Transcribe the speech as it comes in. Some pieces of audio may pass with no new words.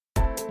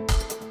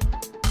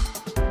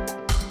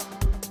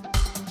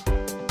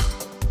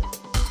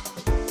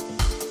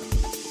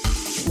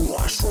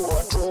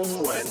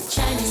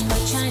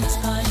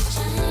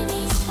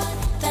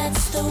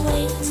the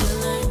way to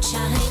learn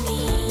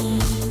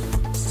Chinese.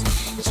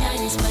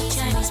 ChinesePod,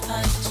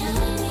 ChinesePod,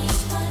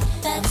 ChinesePod.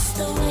 That's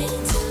the way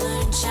to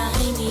learn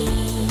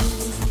Chinese.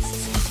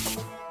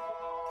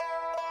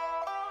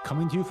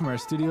 Coming to you from our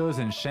studios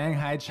in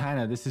Shanghai,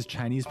 China, this is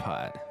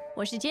ChinesePod.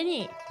 我是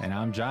Jenny。 And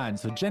I'm John.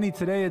 So Jenny,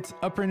 today it's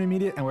upper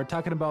intermediate and we're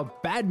talking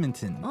about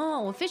badminton.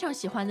 我非常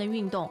喜欢的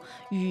运动，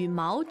羽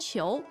毛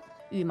球。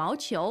羽毛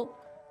球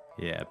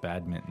Yeah,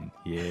 badminton.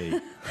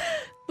 Yay.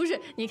 不是，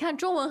你看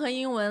中文和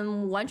英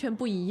文完全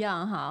不一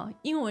样哈。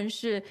英文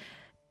是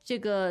这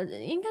个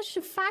应该是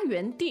发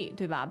源地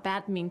对吧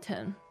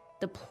 ？Badminton,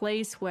 the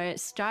place where it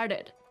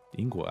started.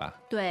 英国啊。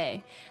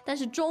对，但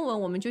是中文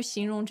我们就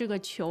形容这个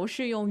球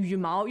是用羽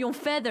毛用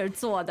feather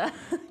做的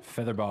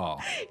Feather ball.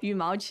 羽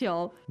毛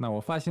球。那我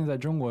发现在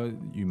中国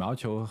羽毛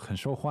球很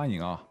受欢迎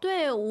啊。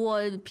对，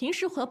我平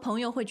时和朋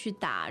友会去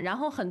打，然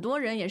后很多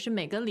人也是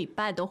每个礼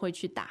拜都会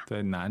去打。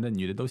对，男的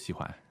女的都喜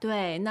欢。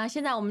对，那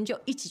现在我们就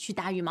一起去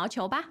打羽毛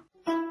球吧。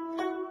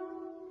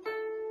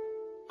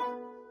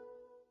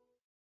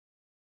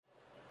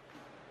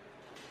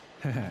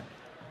嘿嘿，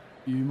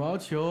羽毛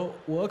球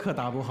我可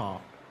打不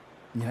好，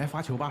你来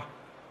发球吧。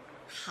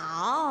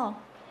好，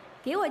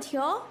给我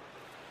球，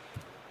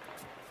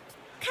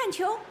看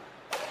球，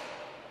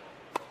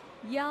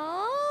有。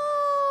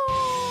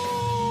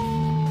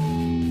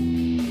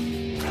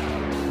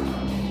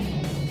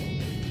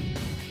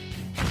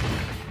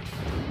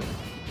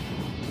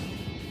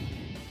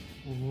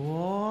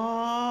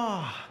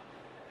哇，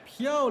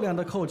漂亮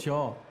的扣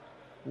球，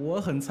我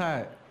很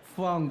菜，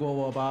放过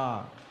我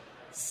吧。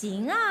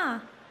行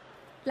啊，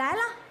来了。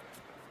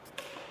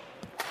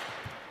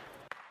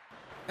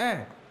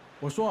哎，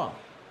我说，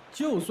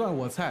就算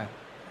我菜，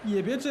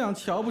也别这样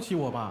瞧不起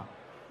我吧。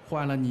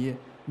换了你，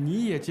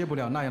你也接不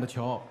了那样的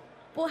球。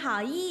不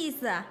好意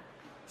思，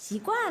习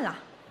惯了。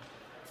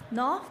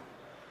喏，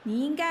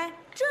你应该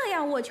这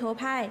样握球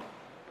拍。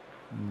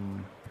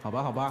好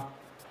吧，好吧。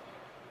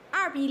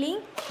2-0。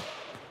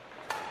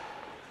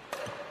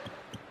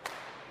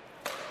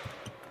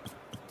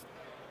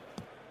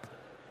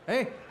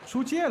哎，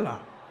出界了。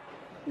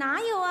哪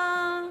有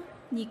啊？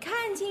你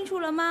看清楚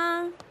了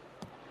吗？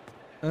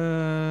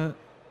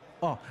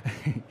哦，嘿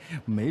嘿，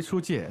没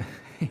出界。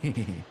嘿嘿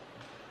嘿。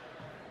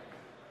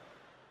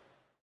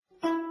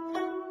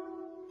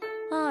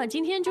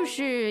今天就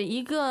是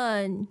一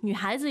个女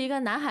孩子一个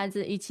男孩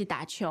子一起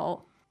打球。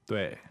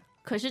对。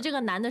可是这个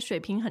男的水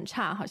平很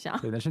差，好像。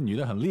对，但是女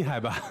的很厉害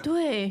吧？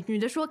对，女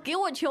的说给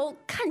我球，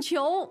看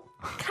球，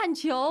看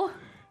球。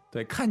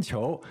对，看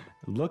球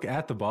 ，look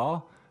at the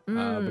ball.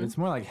 But it's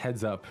more like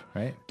heads up,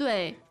 right?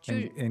 对，就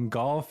In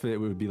golf, it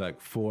would be like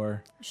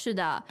four. 是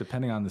的。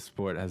Depending on the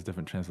sport, it has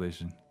different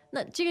translation.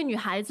 那这个女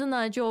孩子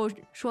呢，就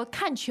说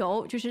看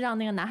球，就是让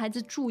那个男孩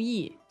子注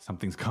意。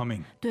Something's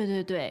coming. 对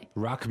对对。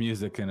Rock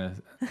music and an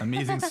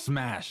amazing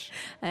smash.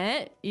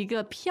 哎，一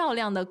个漂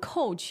亮的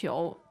扣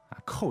球。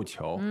扣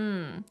球。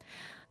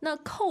那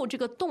扣这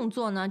个动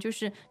作呢，就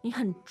是你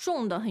很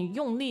重的、很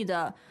用力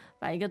的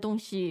把一个东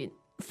西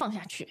放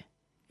下去，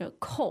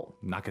扣。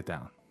Knock it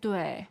down.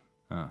 对。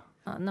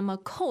那么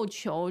扣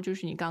球就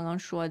是你刚刚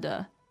说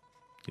的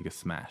一个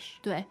smash。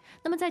 对，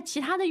那么在其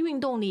他的运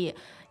动里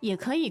也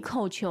可以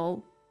扣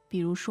球，比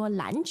如说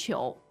篮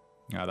球。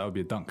that would be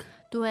a dunk。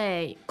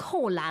 对，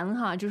扣篮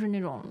哈，就是那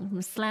种什么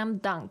slam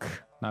dunk。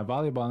 那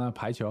volleyball 呢？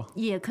排球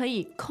也可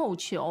以扣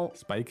球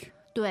spike。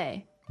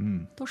 对，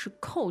都是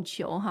扣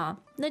球哈。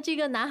那这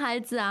个男孩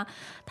子啊，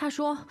他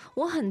说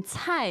我很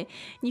菜，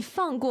你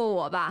放过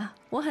我吧，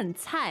我很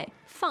菜，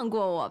放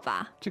过我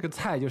吧。这个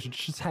菜就是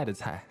吃菜的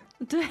菜。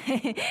对，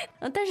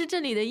但是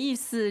这里的意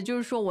思就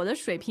是说我的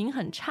水平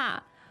很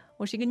差，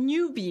我是一个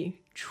newbie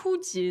初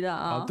级的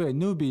啊。对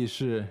newbie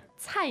是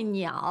菜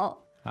鸟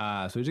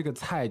啊，所以这个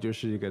菜就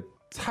是一个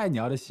菜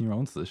鸟的形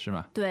容词是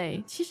吗？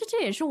对，其实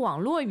这也是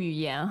网络语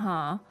言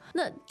哈。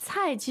那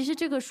菜其实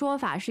这个说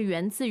法是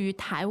源自于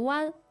台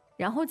湾，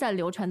然后再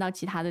流传到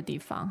其他的地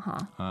方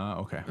哈。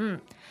OK。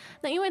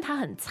那因为他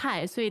很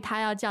菜，所以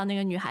他要叫那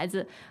个女孩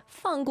子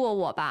放过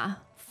我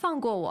吧，放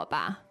过我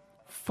吧。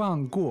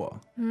放过。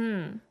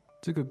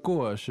这个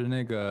过是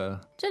那个，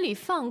这里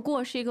放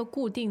过是一个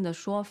固定的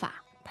说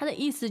法，它的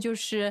意思就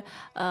是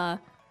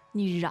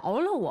你饶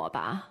了我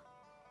吧。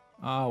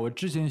我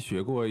之前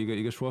学过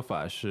一个说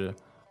法是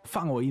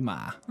放我一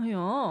马。哎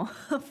呦，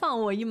放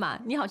我一马，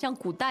你好像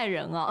古代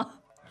人哦。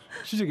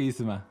是这个意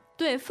思吗？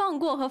对，放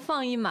过和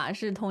放一马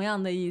是同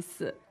样的意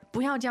思。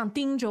不要这样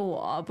盯着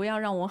我，不要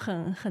让我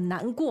很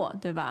难过，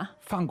对吧？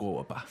放过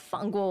我吧，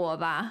放过我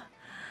吧。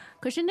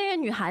可是那个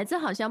女孩子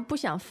好像不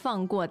想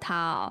放过他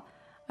哦，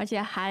而且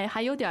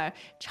还有点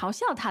嘲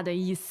笑他的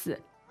意思。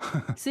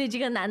所以这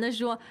个男的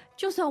说，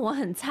就算我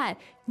很菜，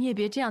你也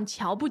别这样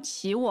瞧不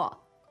起我。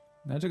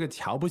那这个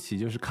瞧不起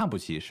就是看不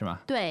起是吗？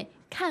对，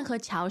看和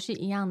瞧是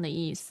一样的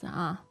意思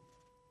啊。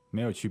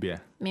没有区别。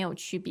没有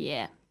区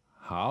别。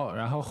好，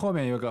然后后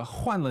面有个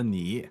换了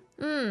你。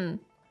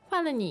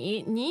换了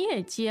你，你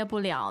也接不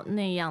了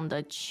那样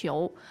的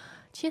球。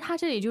其实他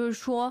这里就是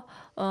说，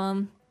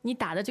你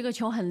打的这个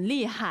球很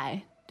厉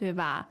害，对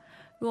吧？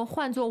如果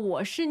换作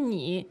我是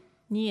你，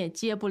你也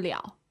接不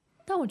了。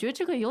但我觉得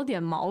这个有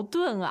点矛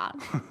盾啊，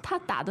他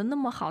打得那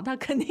么好，他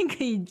肯定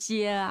可以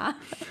接啊。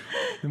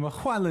那么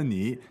换了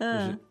你，就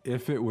是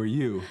if it were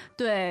you，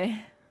对，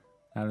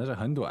啊，那是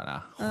很短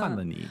啊，换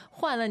了你。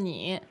换了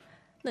你，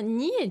那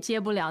你也接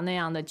不了那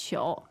样的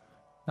球。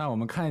那我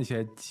们看一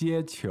些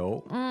接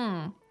球，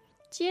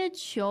接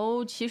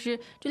球其实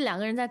就两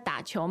个人在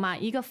打球嘛，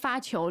一个发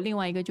球，另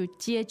外一个就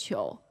接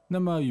球。那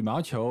么羽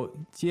毛球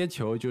接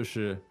球就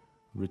是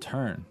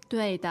return，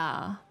对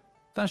的，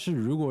但是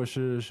如果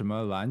是什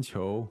么篮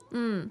球，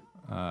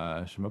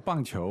什么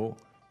棒球，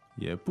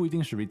也不一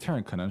定是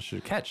return， 可能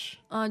是 catch。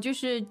就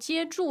是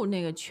接住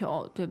那个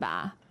球，对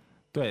吧？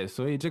对，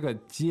所以这个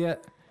接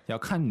要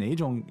看哪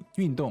种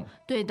运动。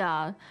对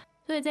的，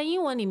所以在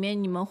英文里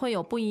面你们会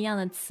有不一样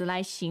的词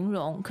来形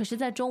容，可是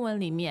在中文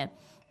里面，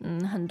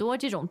很多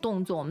这种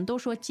动作我们都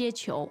说接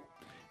球。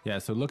Yeah,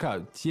 so look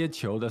out, 接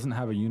球 doesn't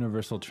have a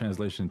universal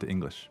translation to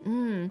English.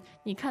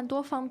 你看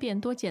多方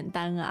便多简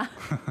单啊，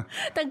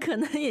但可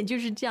能也就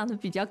是这样的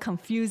比较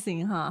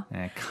confusing 哈。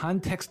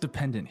Context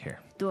dependent here.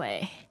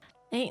 对，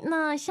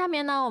那下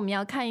面呢，我们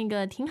要看一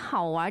个挺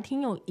好玩、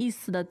挺有意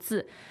思的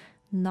字，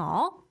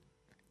挠，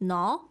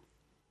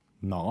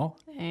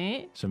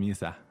什么意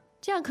思啊？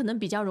这样可能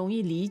比较容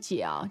易理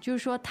解啊，就是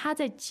说他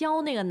在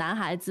教那个男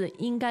孩子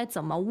应该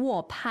怎么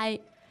握拍。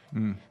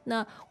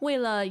那为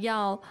了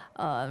要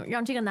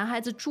让这个男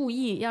孩子注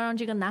意，要让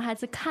这个男孩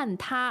子看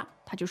他，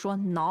他就说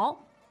挠。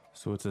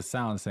So it's a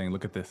sound saying,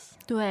 look at this.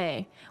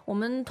 对，我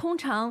们通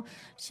常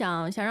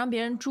想让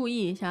别人注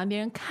意，想让别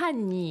人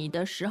看你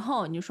的时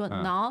候，你就说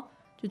挠，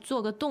就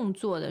做个动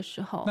作的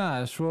时候。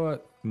那说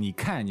你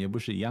看也不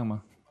是一样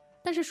吗？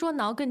但是说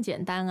挠更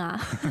简单啊，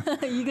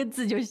一个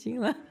字就行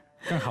了。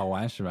更好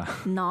玩是吧？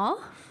挠，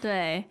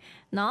对，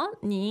挠，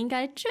你应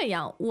该这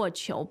样握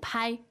球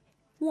拍，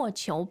握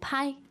球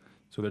拍。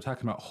So they're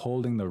talking about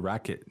holding the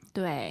racket.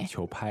 对，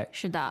球拍。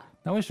是的。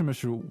那为什么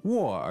是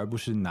握而不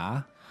是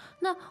拿？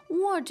那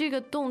握这个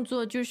动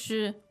作就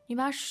是你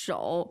把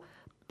手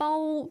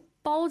包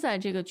在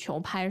这个球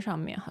拍上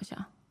面，好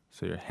像。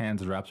So your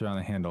hands wrapped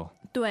around the handle.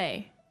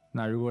 对。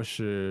那如果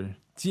是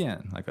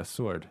剑 ，like a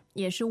sword，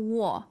 也是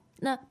握。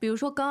那比如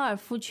说高尔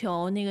夫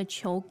球那个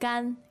球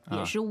杆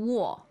也是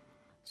握，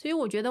所以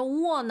我觉得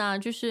握呢，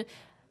就是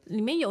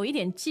里面有一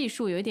点技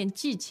术，有一点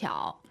技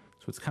巧。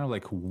So it's kind of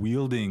like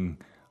wielding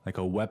like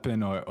a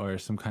weapon or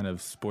some kind of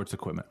sports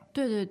equipment.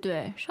 对对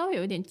对，稍微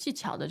有一点技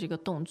巧的这个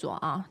动作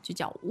啊，就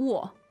叫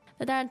握。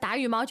那当然打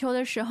羽毛球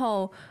的时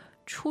候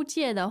出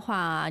界的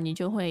话，你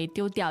就会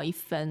丢掉1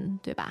分，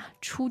对吧？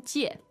出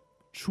界。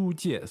出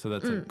界 ，so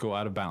that's like go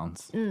out of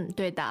bounds.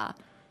 对的。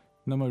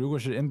那么如果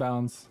是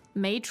inbounds，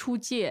 没出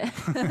界，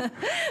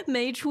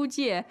没出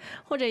界，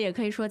或者也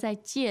可以说在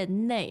界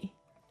内。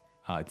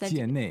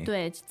界内。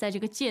对，在这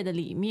个界的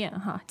里面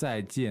哈。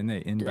在界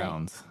内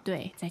inbounds。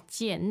对，在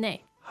界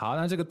内。好，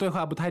那这个对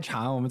话不太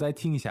长，我们再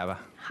听一下吧。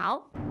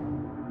好。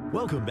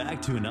Welcome back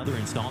to another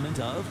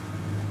installment of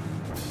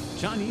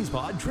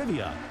ChinesePod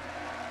Trivia.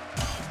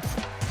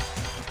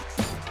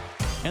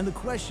 And the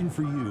question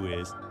for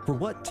you is, for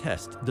what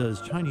test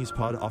does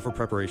ChinesePod offer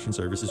preparation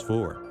services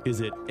for? Is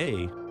it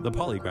A, the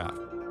polygraph,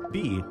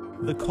 B,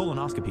 the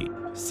colonoscopy,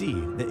 C,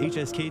 the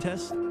HSK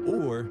test,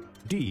 or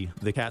D,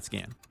 the CAT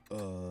scan?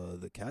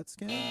 The CAT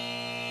scan?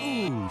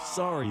 Ooh,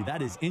 sorry,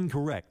 that is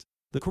incorrect.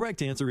 The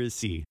correct answer is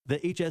C, the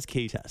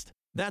HSK test.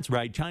 That's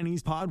right,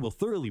 ChinesePod will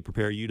thoroughly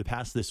prepare you to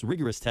pass this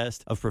rigorous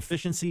test of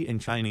proficiency in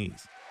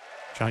Chinese.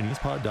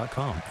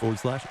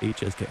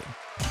 ChinesePod.com/HSK.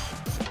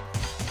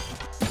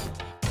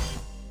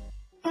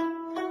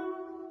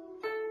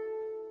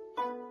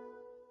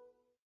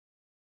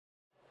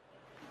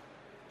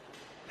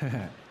 嘿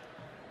嘿，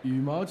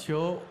羽毛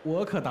球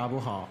我可打不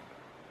好，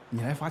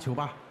你来发球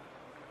吧。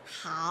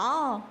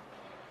好，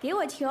给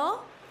我球，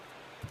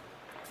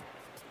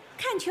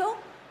看球，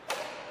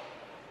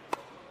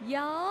有。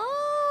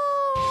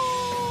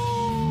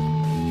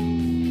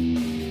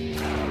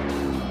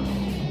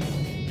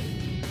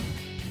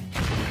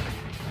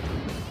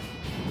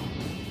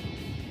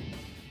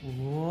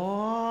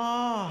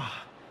哇，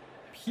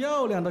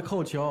漂亮的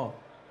扣球，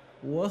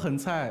我很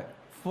菜，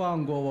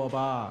放过我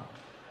吧。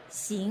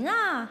行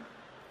啊，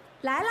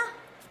来了。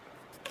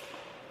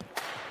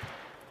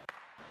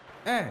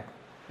哎，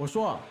我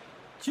说，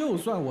就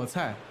算我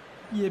菜，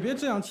也别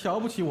这样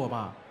瞧不起我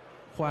吧。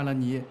换了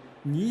你，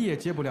你也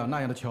接不了那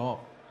样的球。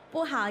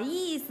不好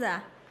意思，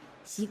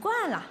习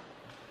惯了。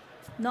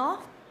喏，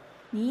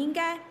你应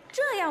该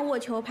这样握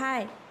球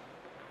拍。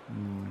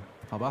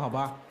好吧，好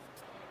吧。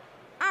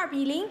2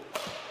比0。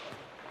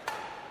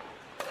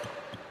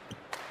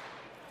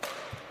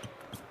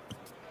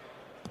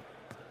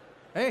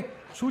哎，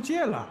出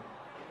界了。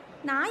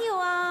哪有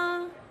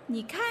啊？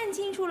你看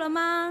清楚了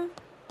吗？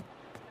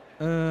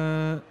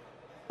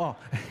哦，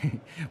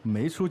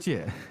没出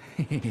界。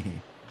嘿嘿嘿。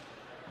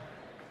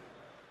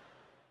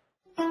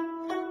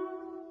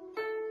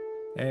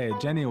哎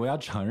 ，Jenny， 我要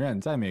承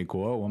认，在美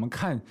国我们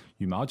看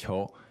羽毛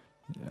球，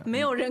没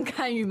有人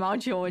看羽毛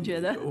球，我觉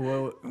得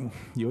我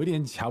有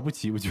点瞧不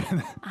起，我觉得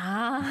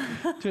啊，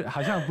就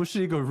好像不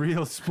是一个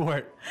real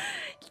sport。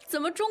怎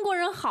么中国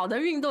人好的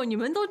运动你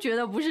们都觉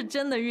得不是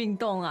真的运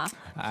动啊？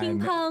乒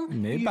乓、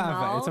没办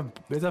法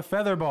，it's a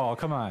feather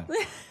ball，come on 。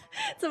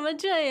怎么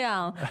这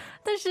样？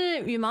但是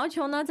羽毛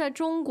球呢，在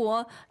中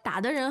国打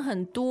的人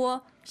很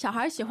多，小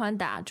孩喜欢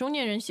打，中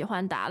年人喜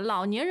欢打，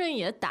老年人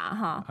也打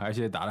哈，而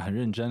且打得很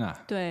认真啊。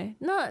对，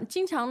那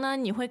经常呢，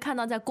你会看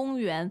到在公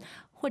园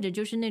或者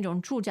就是那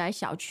种住宅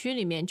小区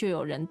里面就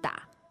有人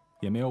打，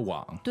也没有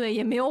网，对，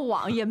也没有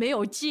网，也没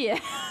有界，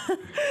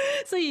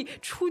所以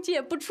出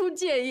界不出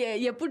界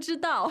也不知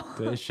道。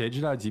对，谁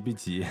知道急不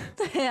急？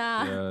对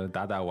呀、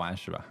打打玩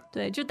是吧？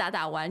对，就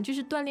打玩，就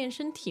是锻炼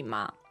身体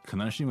嘛。可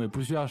能是因为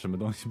不需要什么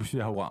东西，不需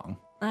要网。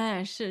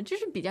哎，是，就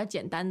是比较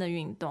简单的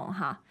运动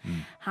哈。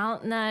好，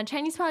那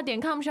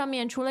ChinesePod.com 上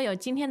面除了有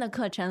今天的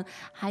课程，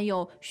还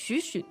有许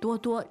许多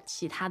多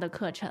其他的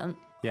课程。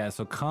Yeah,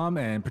 so come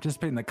and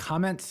participate in the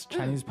comments.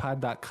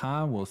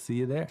 ChinesePod.com. We'll see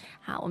you there.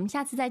 好，我们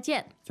下次再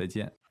见。再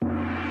见。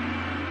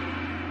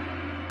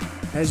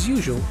As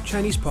usual,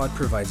 ChinesePod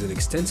provides an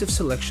extensive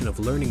selection of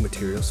learning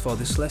materials for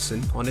this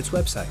lesson on its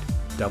website,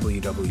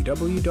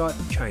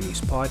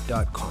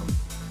 www.chinesepod.com.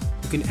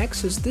 You can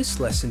access this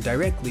lesson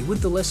directly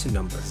with the lesson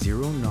number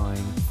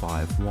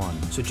 0951.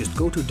 So just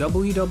go to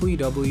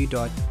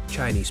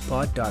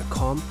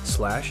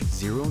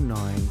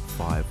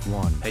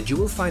www.chinesepod.com/0951 and you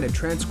will find a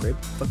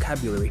transcript,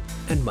 vocabulary,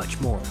 and much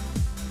more.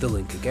 The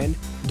link again,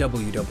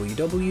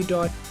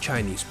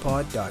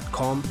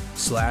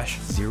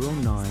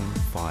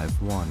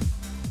 www.chinesepod.com/0951.